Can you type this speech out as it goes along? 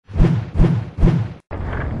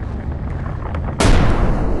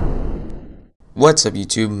What's up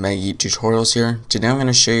YouTube, Maggie Tutorials here. Today I'm going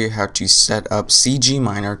to show you how to set up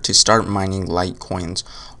CGMiner to start mining Litecoins,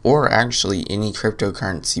 or actually any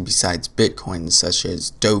cryptocurrency besides Bitcoin, such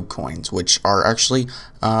as Dogecoins, which are actually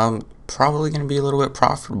probably going to be a little bit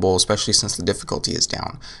profitable, especially since the difficulty is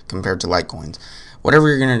down compared to Litecoins. Whatever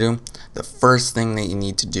you're going to do, the first thing that you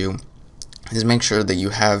need to do is make sure that you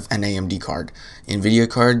have an AMD card. NVIDIA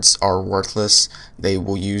cards are worthless. They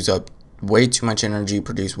will use up way too much energy,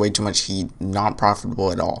 produce way too much heat, not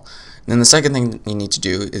profitable at all. And then the second thing you need to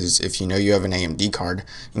do is, if you know you have an AMD card,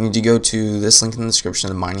 you need to go to this link in the description,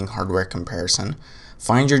 the mining hardware comparison.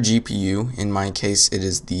 Find your GPU, in my case it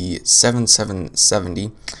is the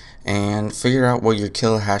 7770, and figure out what your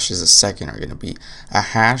kilohashes a second are going to be. A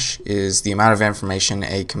hash is the amount of information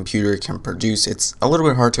a computer can produce. It's a little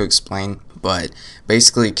bit hard to explain, but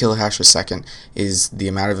basically a kilohash a second is the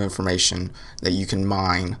amount of information that you can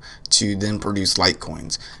mine to then produce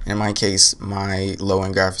Litecoins. In my case, my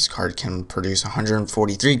low-end graphics card can produce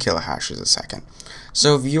 143 kilohashes a second.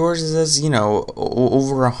 So if yours is,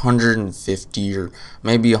 over 150 or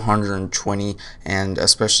maybe 120, and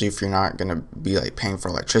especially if you're not going to be paying for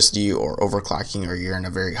electricity or overclocking, or you're in a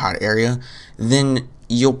very hot area, then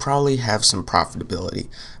you'll probably have some profitability.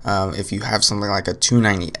 If you have something like a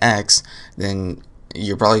 290X, then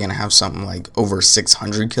you're probably going to have something like over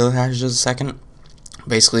 600 kilohashes a second.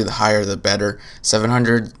 Basically, the higher the better.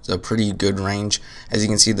 700 is a pretty good range. As you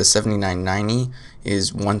can see, the 7990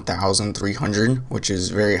 is 1300, which is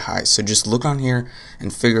very high. So just look on here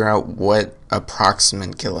and figure out what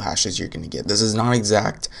approximate kilohashes you're going to get. This is not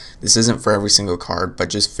exact. This isn't for every single card, but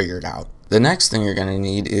just figure it out. The next thing you're going to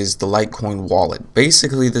need is the Litecoin wallet.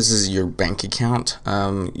 Basically, this is your bank account.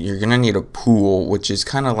 You're going to need a pool, which is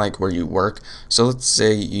kind of like where you work. So let's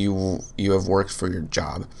say you have worked for your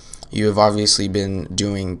job. You have obviously been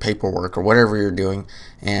doing paperwork or whatever you're doing,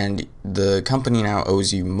 and the company now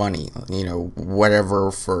owes you money, whatever,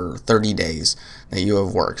 for 30 days that you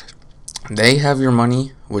have worked. They have your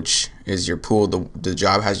money, which is your pool. The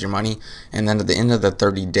job has your money, and then at the end of the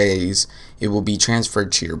 30 days, it will be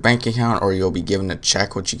transferred to your bank account, or you'll be given a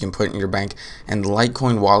check which you can put in your bank. And the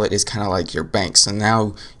Litecoin wallet is kind of like your bank, so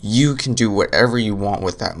now you can do whatever you want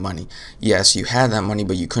with that money. Yes, you had that money,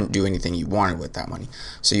 but you couldn't do anything you wanted with that money.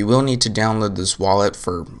 So you will need to download this wallet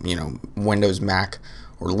for Windows, Mac,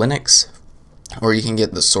 or Linux, or you can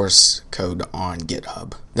get the source code on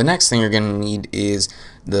GitHub. The next thing you're going to need is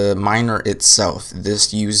the miner itself.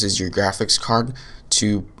 This uses your graphics card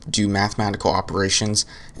to do mathematical operations,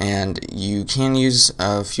 and you can use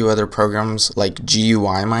a few other programs like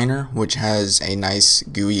CGMiner, which has a nice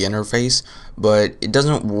GUI interface, but it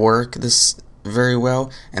doesn't work this very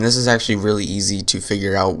well, and this is actually really easy to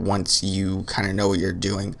figure out once you kind of know what you're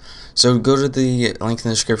doing. So go to the link in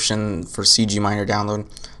the description for CGMiner download,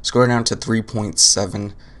 scroll down to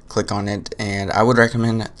 3.7, click on it, and I would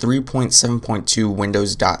recommend 3.7.2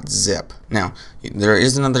 windows.zip. Now, there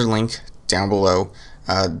is another link down below.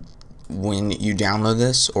 When you download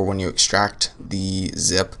this, or when you extract the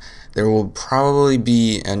zip, there will probably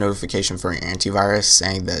be a notification for an antivirus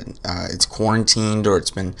saying that it's quarantined, or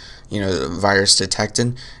it's been, virus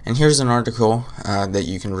detected. And here's an article that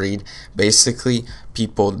you can read. Basically,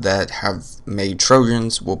 people that have made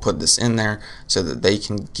Trojans will put this in there so that they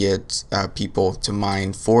can get people to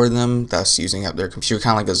mine for them, thus using up their computer,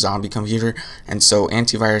 kind of like a zombie computer. And so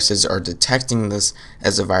antiviruses are detecting this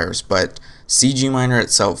as a virus, but CGMiner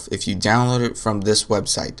itself, if you download it from this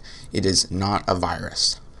website, it is not a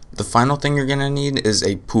virus. The final thing you're going to need is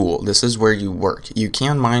a pool. This is where you work. You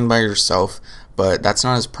can mine by yourself, but that's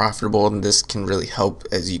not as profitable, and this can really help,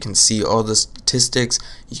 as you can see all the statistics.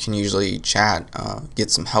 You can usually chat,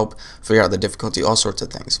 get some help, figure out the difficulty, all sorts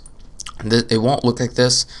of things. It won't look like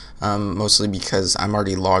this, mostly because I'm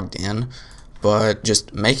already logged in, but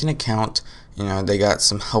just make an account. They got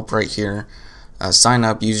some help right here. Sign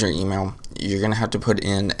up, use your email. You're going to have to put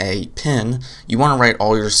in a PIN. You want to write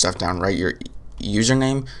all your stuff down, right? Your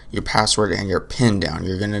username, your password, and your PIN down.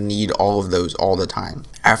 You're going to need all of those all the time.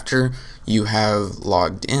 After you have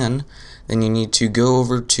logged in, then you need to go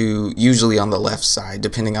over to, usually on the left side,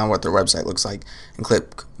 depending on what their website looks like, and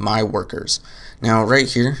click My Workers. Now right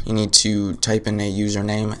here, you need to type in a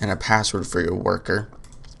username and a password for your worker.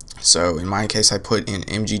 So in my case, I put in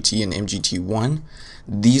MGT and MGT1.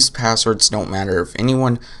 These passwords don't matter. If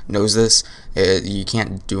anyone knows this, you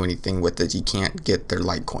can't do anything with it. You can't get their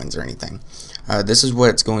Litecoins or anything. This is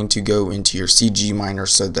what's going to go into your CGMiner,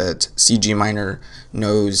 so that CGMiner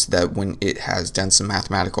knows that when it has done some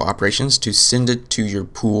mathematical operations, to send it to your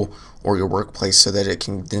pool or your workplace, so that it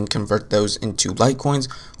can then convert those into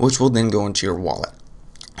Litecoins, which will then go into your wallet.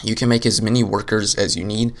 You can make as many workers as you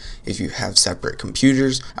need if you have separate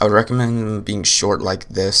computers. I would recommend them being short like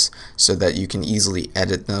this so that you can easily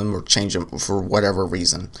edit them or change them for whatever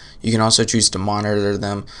reason. You can also choose to monitor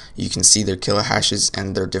them. You can see their kilohashes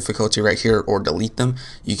and their difficulty right here, or delete them.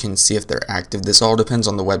 You can see if they're active. This all depends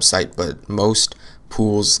on the website, but most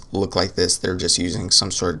pools look like this. They're just using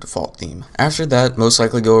some sort of default theme. After that, most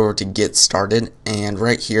likely go over to get started, and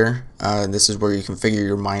right here this is where you configure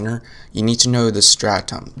your miner. You need to know the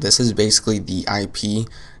stratum. This is basically the IP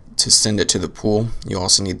to send it to the pool. You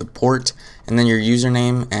also need the port, and then your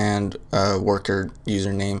username and worker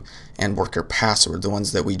username and worker password, the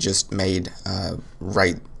ones that we just made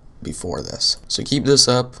right before this. So keep this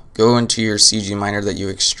up, go into your CGMiner that you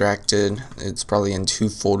extracted. It's probably in 2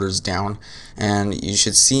 folders down, and you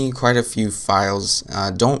should see quite a few files.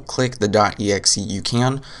 Don't click the .exe. You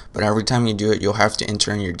can, but every time you do it, you'll have to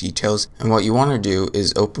enter in your details. And what you want to do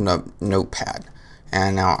is open up Notepad.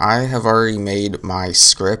 And now I have already made my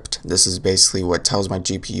script. This is basically what tells my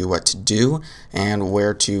GPU what to do and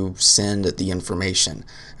where to send the information.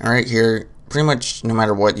 And right here, pretty much no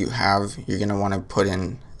matter what you have, you're going to want to put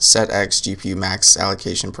in set x GPU max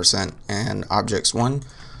allocation % and objects 1.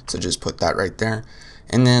 So just put that right there.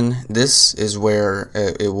 And then this is where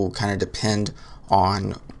it will kind of depend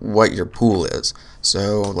on what your pool is.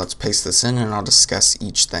 So let's paste this in and I'll discuss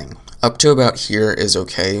each thing. Up to about here is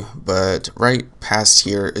okay, but right past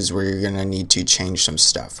here is where you're going to need to change some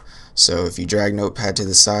stuff. So if you drag Notepad to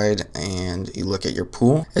the side and you look at your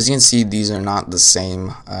pool, as you can see, these are not the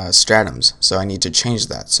same stratums. So I need to change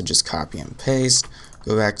that. So just copy and paste,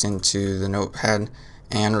 go back into the Notepad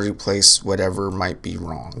and replace whatever might be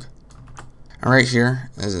wrong. And right here,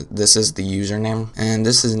 this is the username, and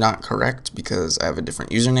this is not correct because I have a different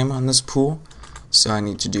username on this pool. So I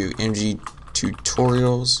need to do mg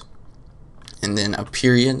tutorials and then a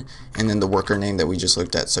period and then the worker name that we just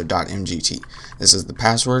looked at, so .mgt. This is the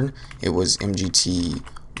password. It was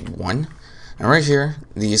mgt1. And right here,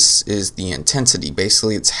 this is the intensity.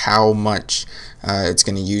 Basically, it's how much it's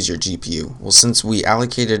going to use your GPU. Well, since we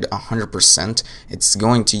allocated 100%, it's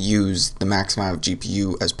going to use the max amount of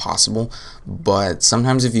GPU as possible. But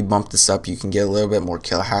sometimes if you bump this up, you can get a little bit more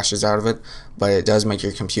kilohashes out of it. But it does make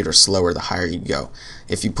your computer slower the higher you go.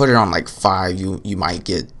 If you put it on like 5, you might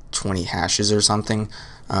get 20 hashes or something.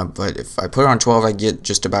 But if I put it on 12, I get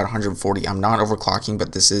just about 140. I'm not overclocking,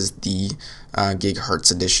 but this is the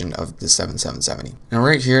gigahertz edition of the 7770. Now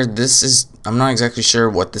right here, this is, I'm not exactly sure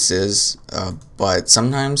what this is, but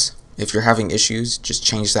sometimes if you're having issues, just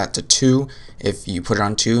change that to 2. If you put it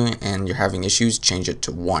on 2 and you're having issues, change it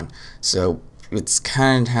to 1. So it's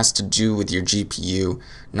kind of has to do with your GPU.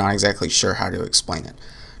 Not exactly sure how to explain it.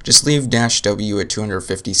 Just leave -W at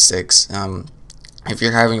 256. If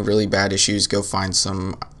you're having really bad issues, go find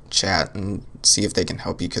some chat and see if they can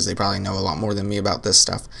help you, because they probably know a lot more than me about this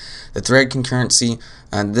stuff. The thread concurrency,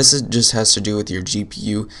 this just has to do with your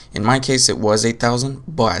GPU. In my case, it was 8,000,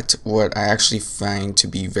 but what I actually find to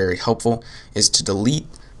be very helpful is to delete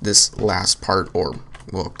this last part, or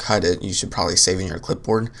well, cut it. You should probably save in your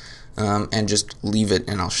clipboard, and just leave it,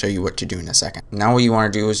 and I'll show you what to do in a second. Now what you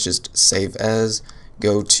want to do is just save as,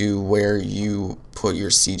 go to where you put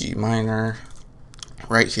your CGMiner.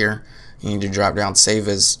 Right here, you need to drop down save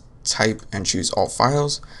as, type and choose all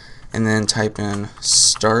files, and then type in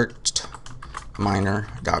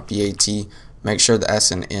startminer.bat. Make sure the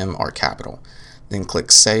S and M are capital. Then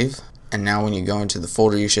click save, and now when you go into the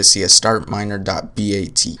folder, you should see a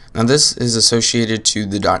startminer.bat. Now this is associated to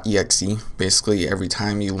the .exe. Basically, every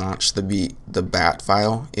time you launch the bat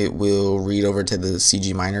file, it will read over to the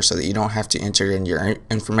CGMiner so that you don't have to enter in your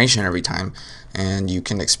information every time, and you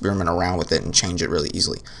can experiment around with it and change it really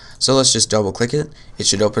easily. So let's just double click it. It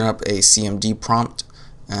should open up a CMD prompt,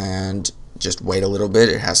 and just wait a little bit.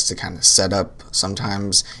 It has to kind of set up.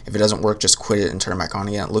 Sometimes if it doesn't work, just quit it and turn it back on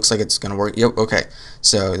again. It looks like it's going to work. Yep, okay.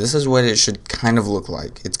 So this is what it should kind of look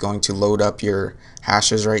like. It's going to load up your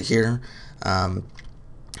hashes right here.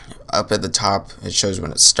 Up at the top, it shows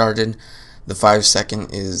when it started. The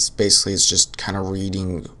 5-second is basically, it's just kind of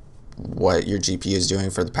reading what your GPU is doing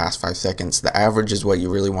for the past 5 seconds. The average is what you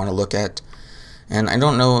really want to look at. And I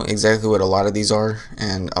don't know exactly what a lot of these are,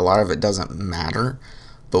 and a lot of it doesn't matter.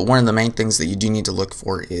 But one of the main things that you do need to look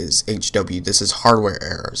for is HW. This is hardware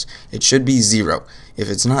errors. It should be 0. If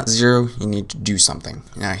it's not 0, you need to do something.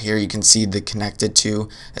 Now here you can see the connected to.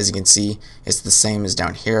 As you can see, it's the same as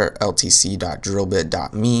down here,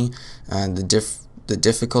 ltc.drillbit.me. The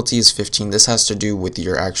difficulty is 15. This has to do with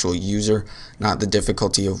your actual user, not the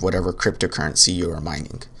difficulty of whatever cryptocurrency you are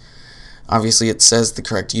mining. Obviously it says the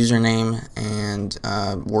correct username and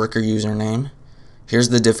worker username. Here's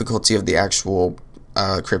the difficulty of the actual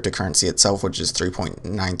cryptocurrency itself, which is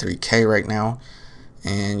 3.93K right now.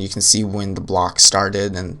 And you can see when the block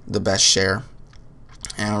started and the best share.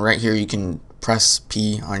 And right here you can press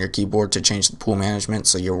P on your keyboard to change the pool management,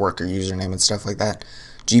 so your worker username and stuff like that.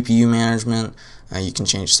 GPU management, you can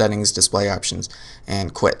change settings, display options,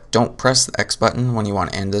 and quit. Don't press the X button when you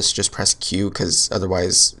want to end this, just press Q, because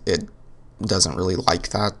otherwise it doesn't really like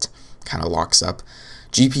that, kind of locks up.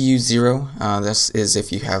 GPU 0, this is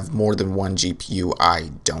if you have more than one GPU.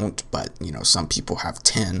 I don't, but some people have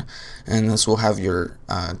 10, and this will have your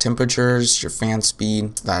temperatures, your fan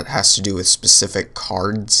speed. That has to do with specific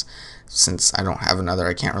cards. Since I don't have another,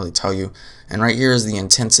 I can't really tell you. And right here is the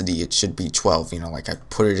intensity. It should be 12, like I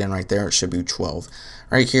put it in right there, it should be 12.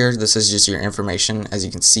 Right here, this is just your information. As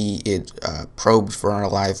you can see, it probed for a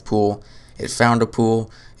live pool, it found a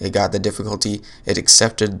pool, it got the difficulty, it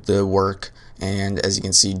accepted the work, and as you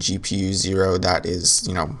can see, GPU 0, that is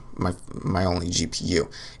my only GPU.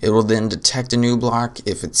 It will then detect a new block.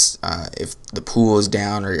 If the pool is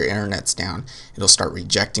down or your internet's down, it'll start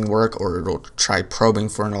rejecting work, or it'll try probing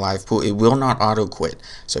for an alive pool. It will not auto quit.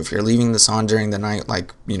 So if you're leaving this on during the night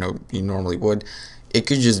like you normally would, it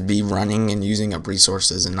could just be running and using up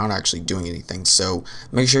resources and not actually doing anything. So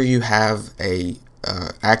make sure you have a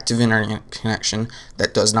active internet connection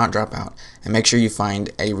that does not drop out, and make sure you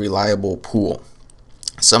find a reliable pool.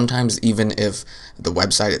 Sometimes even if the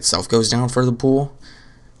website itself goes down for the pool,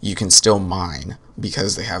 you can still mine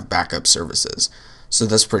because they have backup services. So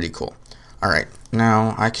that's pretty cool. Alright,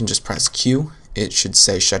 now I can just press Q. It should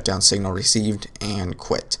say shutdown signal received and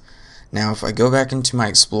quit. Now if I go back into my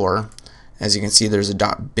Explorer, as you can see, there's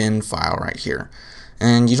a .bin file right here.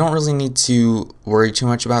 And you don't really need to worry too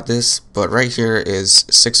much about this, but right here is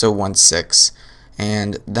 6016,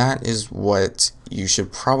 and that is what you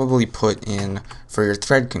should probably put in for your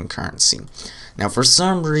thread concurrency. Now for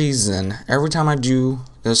some reason, every time I do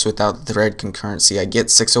this without thread concurrency, I get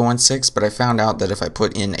 6016, but I found out that if I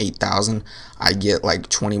put in 8000, I get like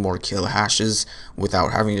 20 more kilohashes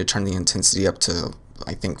without having to turn the intensity up to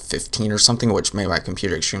I think 15 or something, which made my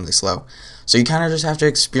computer extremely slow. So you kind of just have to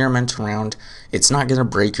experiment around. It's not going to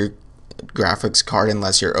break your graphics card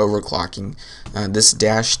unless you're overclocking. This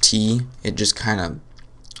 -T, it just kind of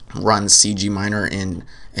runs CGMiner in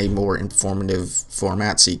a more informative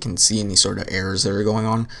format, so you can see any sort of errors that are going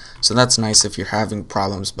on. So that's nice if you're having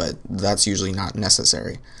problems, but that's usually not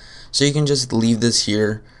necessary. So you can just leave this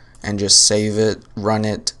here and just save it, run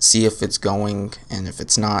it, see if it's going, and if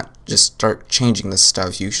it's not, just start changing this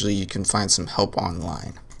stuff. Usually you can find some help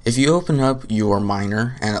online. If you open up your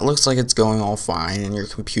miner and it looks like it's going all fine, and your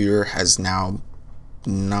computer has now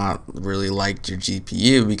not really liked your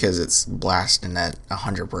GPU because it's blasting at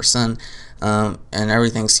 100%, and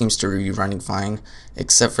everything seems to be running fine,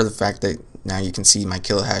 except for the fact that now you can see my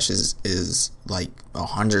kilohashes is like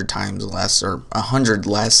 100 times less, or 100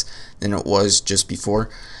 less than it was just before.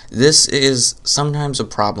 This is sometimes a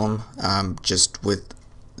problem just with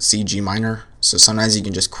CGMiner, so sometimes you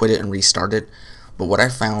can just quit it and restart it. But what I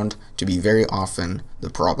found to be very often the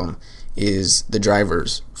problem is the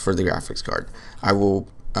drivers for the graphics card. I will,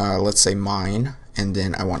 let's say, mine, and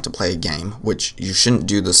then I want to play a game, which you shouldn't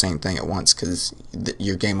do the same thing at once because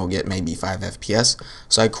your game will get maybe 5 FPS.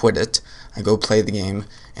 So I quit it, I go play the game,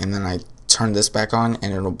 and then I turn this back on,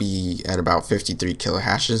 and it'll be at about 53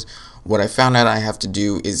 kilohashes. What I found out I have to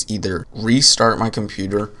do is either restart my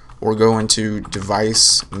computer or go into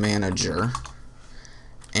Device Manager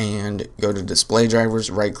and go to Display Drivers,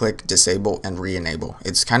 right click, disable, and re-enable.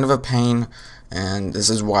 It's kind of a pain, and this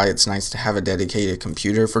is why it's nice to have a dedicated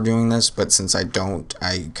computer for doing this, but since I don't,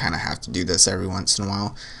 I kind of have to do this every once in a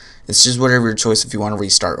while. It's just whatever your choice if you want to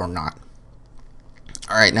restart or not.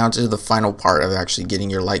 Alright, now to the final part of actually getting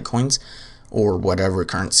your Litecoins, or whatever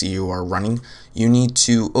currency you are running. You need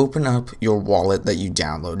to open up your wallet that you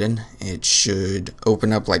downloaded. It should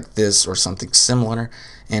open up like this or something similar,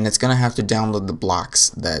 and it's going to have to download the blocks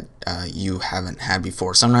that you haven't had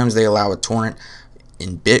before. Sometimes they allow a torrent.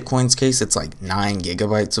 In Bitcoin's case, it's like 9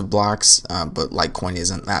 gigabytes of blocks, but Litecoin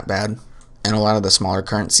isn't that bad. And a lot of the smaller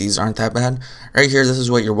currencies aren't that bad. Right here, this is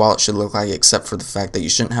what your wallet should look like, except for the fact that you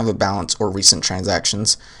shouldn't have a balance or recent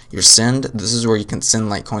transactions. Your send, this is where you can send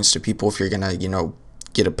Litecoins to people if you're gonna,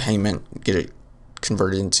 get a payment, get it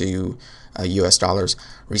converted into US dollars.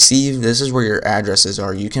 Receive, this is where your addresses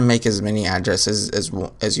are. You can make as many addresses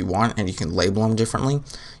as you want, and you can label them differently.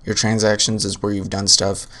 Your transactions is where you've done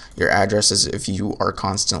stuff. Your addresses, if you are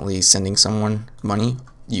constantly sending someone money,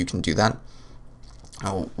 you can do that.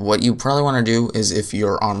 Now, what you probably want to do is, if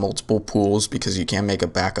you're on multiple pools, because you can't make a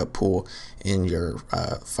backup pool in your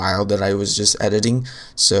file that I was just editing.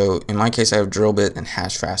 So in my case, I have Drillbit and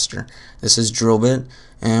Hashfaster. This is Drillbit,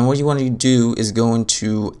 and what you want to do is go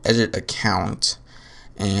into Edit Account,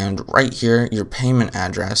 and right here, your payment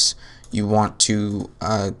address, you want to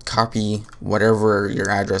copy whatever your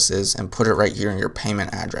address is and put it right here in your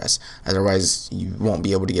payment address. Otherwise, you won't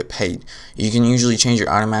be able to get paid. You can usually change your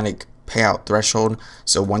automatic payout threshold,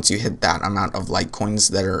 so once you hit that amount of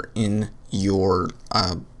Litecoins that are in your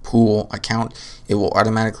pool account, it will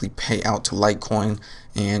automatically pay out to Litecoin,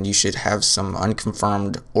 and you should have some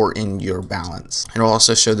unconfirmed or in your balance. It'll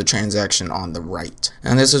also show the transaction on the right.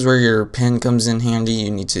 And this is where your PIN comes in handy.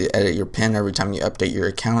 You need to edit your PIN every time you update your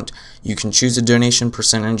account. You can choose a donation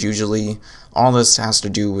percentage. Usually all this has to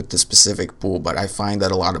do with the specific pool, but I find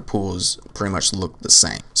that a lot of pools pretty much look the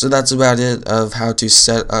same. So that's about it of how to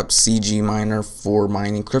set up CGMiner for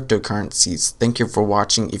mining cryptocurrencies. Thank you for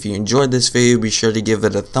watching. If you enjoyed this video, be sure to give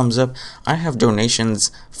it a thumbs up. I have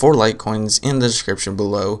donations for Litecoins in the description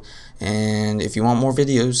below, and if you want more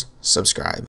videos, subscribe.